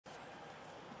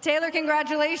Taylor,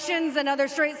 congratulations. Another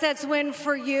straight sets win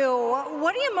for you.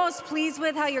 What are you most pleased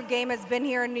with how your game has been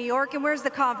here in New York, and where's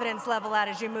the confidence level at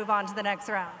as you move on to the next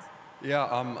round? Yeah,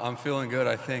 I'm feeling good.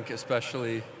 I think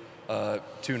especially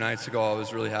 2 nights ago, I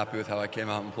was really happy with how I came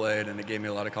out and played, and it gave me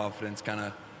a lot of confidence kind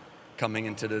of coming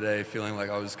into today, feeling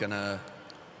like I was going to,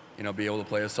 be able to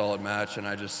play a solid match, and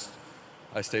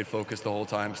I stayed focused the whole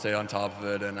time, stayed on top of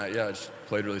it, and I just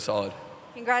played really solid.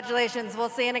 Congratulations. We'll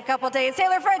see you in a couple days.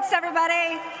 Taylor Fritz,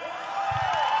 everybody.